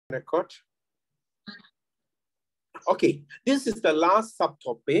record. Okay, this is the last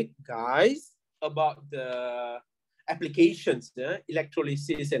subtopic, guys, about the applications,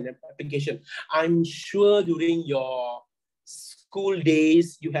 electrolysis and application. I'm sure during your school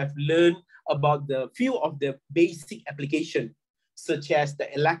days, you have learned about the few of the basic application, such as the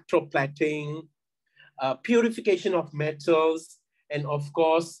electroplating, purification of metals, and of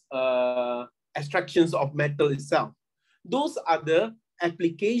course, extractions of metal itself. Those are the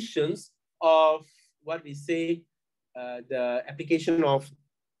applications of what we say, the application of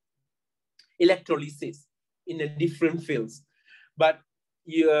electrolysis in the different fields. But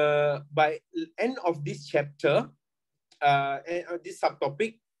by end of this chapter, this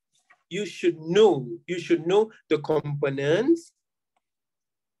subtopic, you should know the components.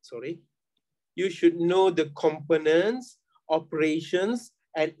 Sorry, you should know the components, operations,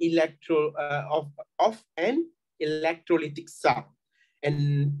 and of an electrolytic cell,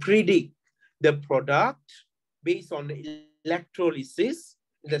 and predict the product based on the electrolysis,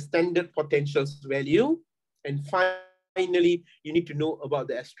 the standard potentials value, and finally, you need to know about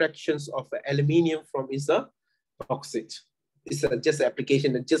the extractions of aluminium from its bauxite. It's just an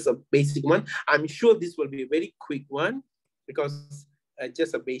application, just a basic one. I'm sure this will be a very quick one because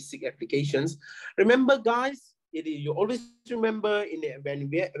just a basic applications. Remember, guys, you always remember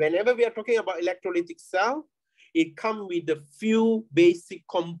whenever we are talking about electrolytic cell, it comes with a few basic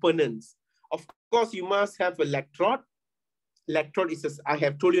components. Of course, you must have electrode. Electrode is, I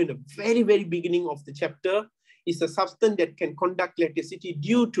have told you in the very, very beginning of the chapter, is a substance that can conduct electricity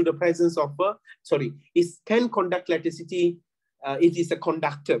due to the presence of it can conduct electricity. It is a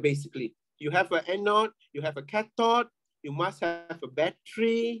conductor, basically. You have an anode, you have a cathode, you must have a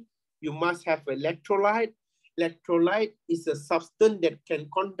battery, you must have electrolyte. Electrolyte is a substance that can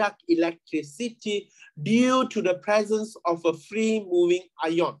conduct electricity due to the presence of a free-moving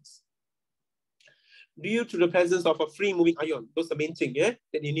ions. Due to the presence of a free-moving ion. Those are the main thing, that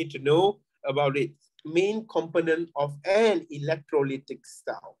you need to know about it. Main component of an electrolytic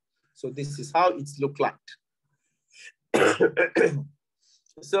cell. So this is how it's look like.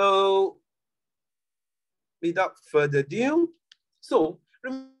 So without further ado, so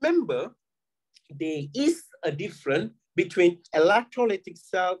remember, there is a difference between electrolytic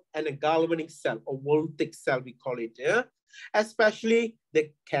cell and a galvanic cell, or voltaic cell we call it, especially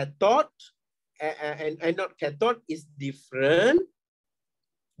the cathode and anode cathode is different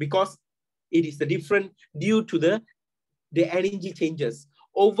because it is different due to the energy changes.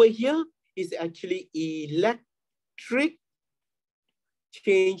 Over here is actually electric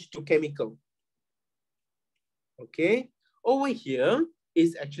change to chemical. Okay, over here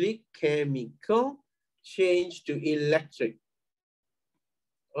is actually chemical change to electric.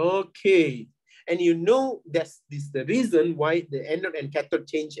 Okay, and you know this is the reason why the anode and cathode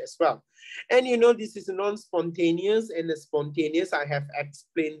change as well. And you know this is non-spontaneous and the spontaneous. I have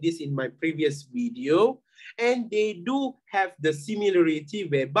explained this in my previous video, and they do have the similarity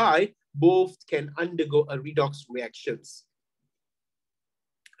whereby both can undergo a redox reactions.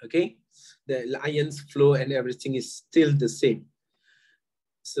 Okay, the ions flow and everything is still the same.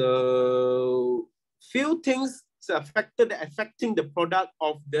 So few things affecting the product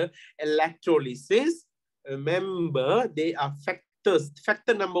of the electrolysis. Remember, they are factors.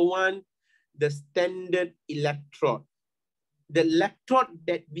 Factor number one, the standard electrode. The electrode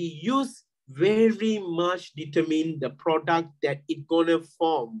that we use very much determine the product that it's gonna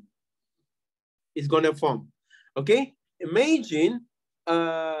form. Okay, imagine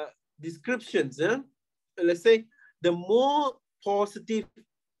descriptions. Let's say the more positive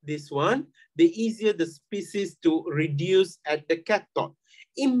this one, the easier the species to reduce at the cathode.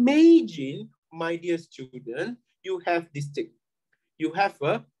 Imagine, my dear student, you have this thing. You have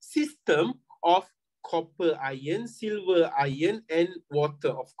a system of copper ion, silver ion, and water,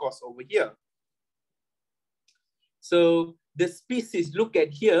 of course, over here. So the species, look at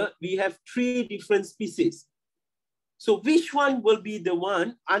here, we have 3 different species. So which one will be the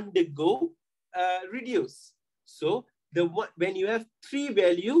one undergo reduce? So the one, when you have 3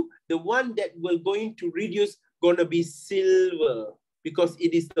 value, the one that will going to reduce gonna be silver because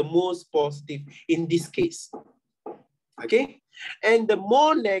it is the most positive in this case. Okay, and the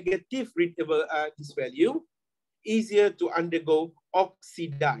more negative this value, easier to undergo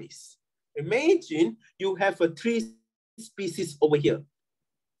oxidize. Imagine you have a 3 species over here.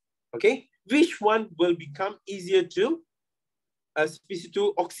 Okay, which one will become easier to species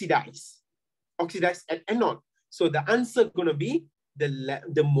to oxidize at anode? So the answer gonna be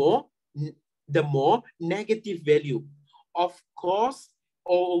the more negative value. Of course,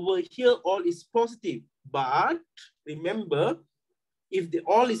 over here all is positive, but remember If the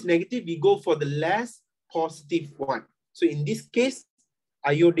all is negative, we go for the less positive one. So in this case,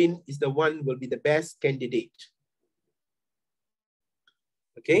 iodine is the one will be the best candidate.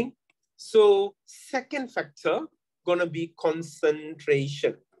 Okay, so second factor gonna be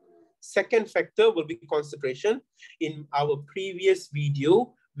concentration. Second factor will be concentration. In our previous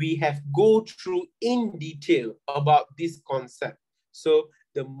video, we have go through in detail about this concept. So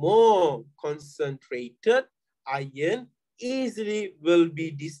the more concentrated ion easily will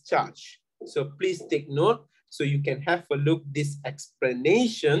be discharged. So please take note so you can have a look this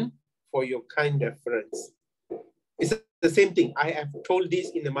explanation for your kind reference. It's the same thing. I have told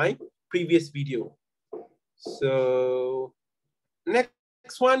this in my previous video. So next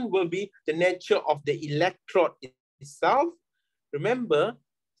one will be the nature of the electrode itself. Remember,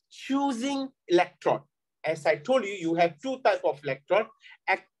 choosing electrode. As I told you, you have two types of electrode: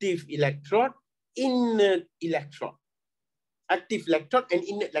 active electrode, inert electrode. Active electrode and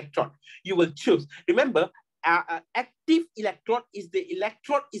inert electrode. You will choose. Remember, active electrode is the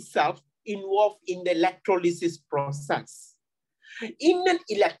electrode itself involved in the electrolysis process. Inert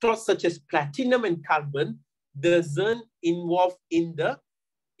electrodes such as platinum and carbon doesn't involve in the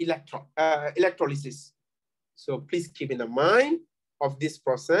electrolysis. So please keep in mind of this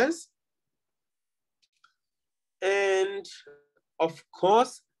process. And of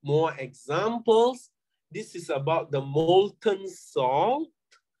course, more examples. This is about the molten salt,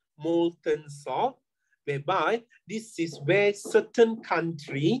 whereby this is where certain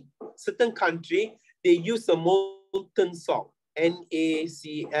country, they use a molten salt,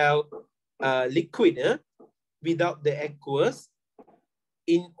 NaCl liquid, without the aqueous,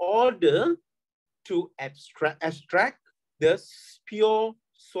 in order to extract the pure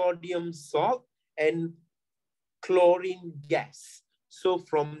sodium salt and chlorine gas. So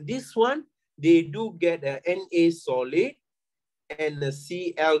from this one, they do get a Na solid and a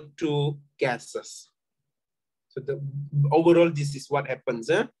Cl2 gases. So the overall, this is what happens.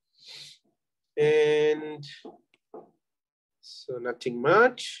 And so nothing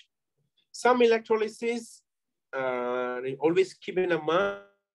much. Some electrolysis, always keep in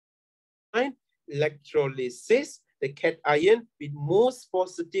mind, electrolysis, the cation with most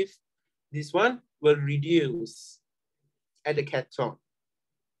positive, this one will reduce at the cation.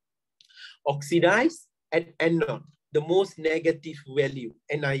 Oxidize at anode, the most negative value,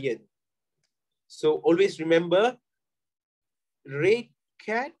 anion. So always remember red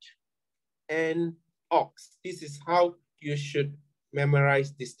cat and ox. This is how you should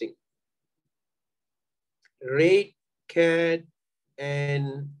memorize this thing. Red cat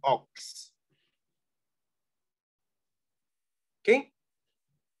and ox. Okay,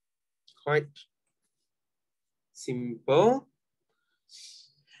 quite simple.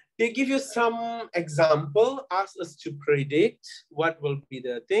 They give you some example, ask us to predict what will be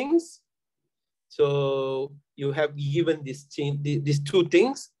the things. So you have given this thing, these two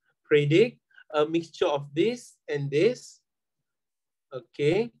things, predict a mixture of this and this.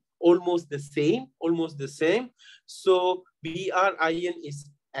 Okay, almost the same, almost the same. So Br ion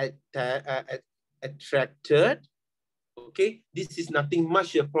is attracted. Okay, this is nothing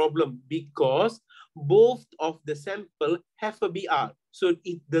much a problem because both of the sample have a Br. So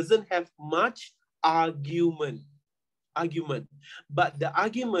it doesn't have much argument. But the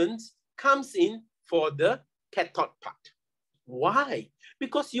arguments comes in for the cathode part. Why?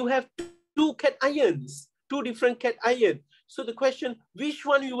 Because you have two cations, two different cations. So the question, which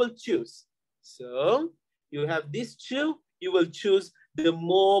one you will choose? So you have these two, you will choose the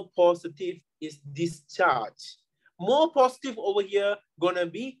more positive is discharge. More positive over here gonna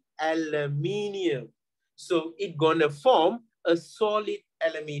be aluminium. So it gonna form a solid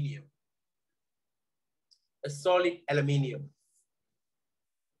aluminium. A solid aluminium.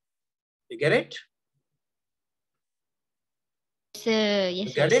 You get it? Yes,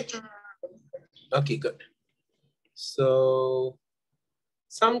 you get it? Okay, good. So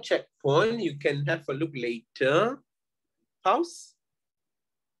some checkpoint, you can have a look later. Pause.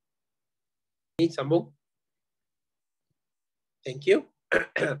 Need some more? Thank you.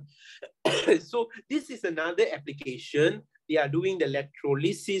 So this is another application. They are doing the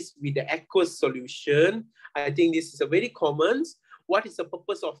electrolysis with the aqueous solution. I think this is a very common. What is the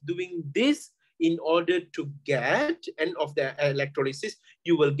purpose of doing this? In order to get, end of the electrolysis,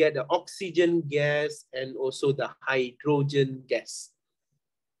 you will get the oxygen gas and also the hydrogen gas.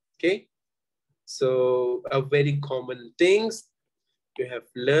 Okay, so a very common things you have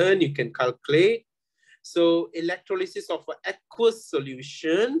learned, you can calculate. So electrolysis of aqueous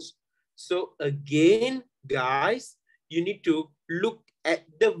solutions. So again, guys, you need to look at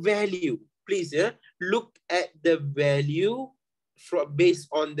the value. Please, look at the value based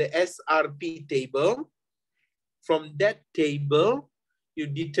on the SRP table. From that table, you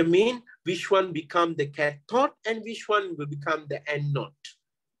determine which one become the cathode and which one will become the anode.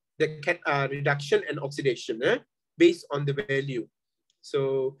 The reduction and oxidation based on the value.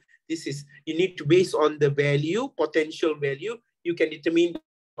 So this is, you need to base on the value, potential value, you can determine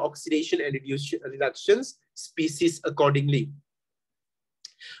oxidation and reductions species accordingly.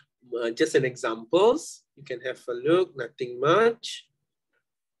 Just an examples, you can have a look, nothing much.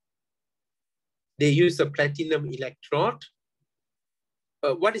 They use a platinum electrode.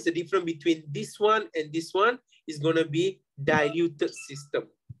 What is the difference between this one and this one? Is going to be diluted system.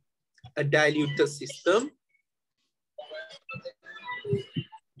 A diluted system.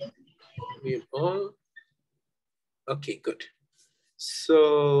 Okay, good.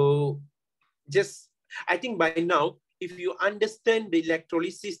 So just, I think by now, if you understand the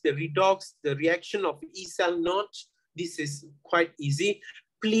electrolysis, the redox, the reaction of E cell notch, this is quite easy.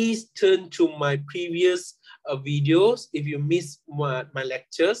 Please turn to my previous videos. If you missed my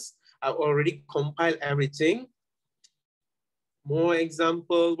lectures, I already compiled everything. More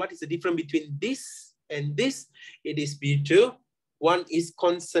example, what is the difference between this and this? It is B2. One is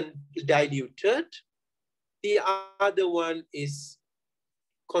constant diluted. The other one is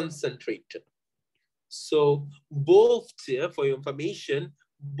concentrated. So both, for your information,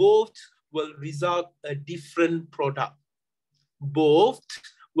 both will result a different product. Both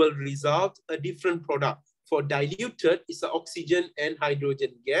will result a different product. For diluted, it's an oxygen and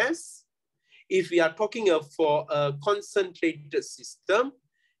hydrogen gas. If we are talking for a concentrated system,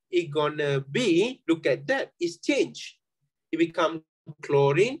 it's gonna be, look at that, it's changed. It becomes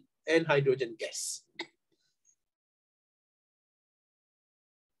chlorine and hydrogen gas.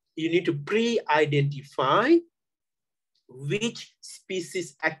 You need to pre-identify which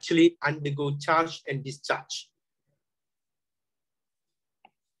species actually undergo charge and discharge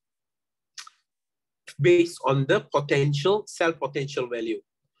based on the potential, cell potential value.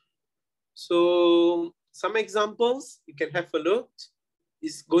 So some examples, you can have a look.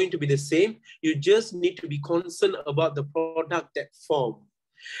 It's going to be the same. You just need to be concerned about the product that form.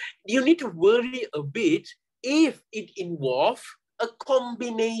 You need to worry a bit if it involves a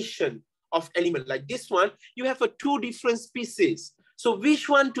combination of elements. Like this one, you have two different species. So which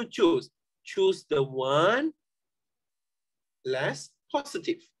one to choose? Choose the one less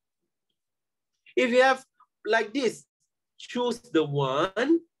positive. If you have like this, choose the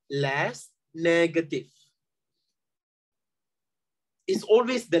one less negative. It's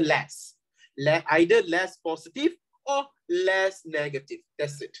always the less. Either less positive or less negative.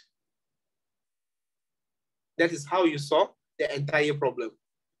 That's it. That is how you solve the entire problem.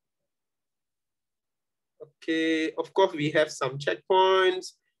 Okay, of course, we have some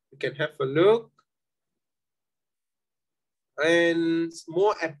checkpoints. You can have a look. And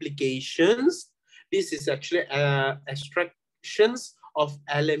more applications. This is actually extractions of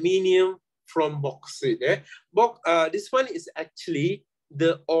aluminium from bauxite. This one is actually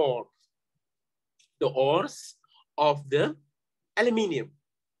the ore. The ores of the aluminium.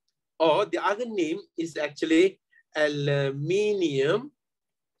 Or the other name is actually aluminium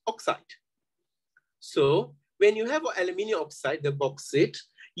oxide. So when you have aluminium oxide, the bauxite,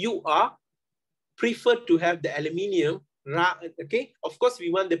 you are preferred to have the aluminium. Okay, of course,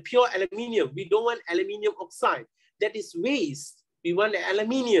 we want the pure aluminium. We don't want aluminium oxide. That is waste. We want the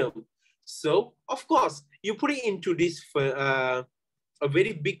aluminium. So, of course, you put it into this a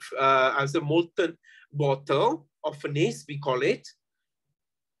very big, as a molten bottle or furnace, we call it.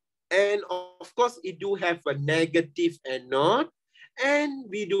 And of course, it do have a negative anode, and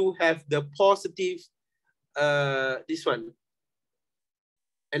we do have the positive, this one,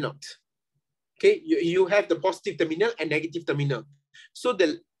 anode. Okay, you have the positive terminal and negative terminal. So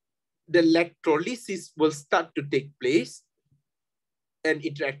the electrolysis will start to take place and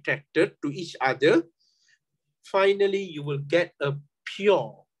it attracted to each other. Finally, you will get a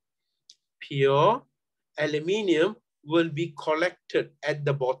pure aluminium will be collected at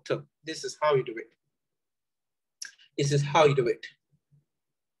the bottom. This is how you do it. This is how you do it.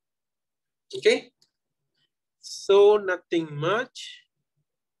 Okay, so nothing much.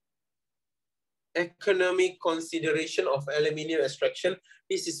 Economic consideration of aluminium extraction.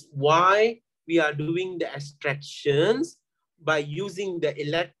 This is why we are doing the extractions by using the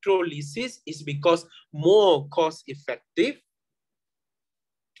electrolysis, is because more cost effective.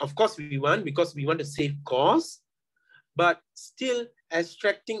 Of course, we want, because we want to save costs, but still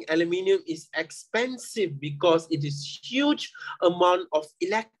extracting aluminium is expensive because it is huge amount of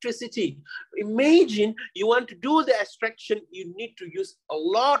electricity. Imagine you want to do the extraction, you need to use a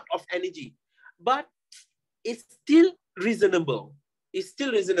lot of energy. But it's still reasonable. It's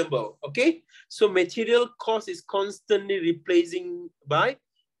still reasonable, okay? So material cost is constantly replacing by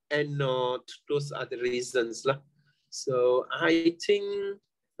anode. Those are the reasons. So I think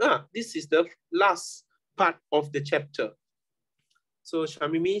this is the last part of the chapter. So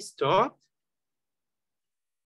Shamimi, stop.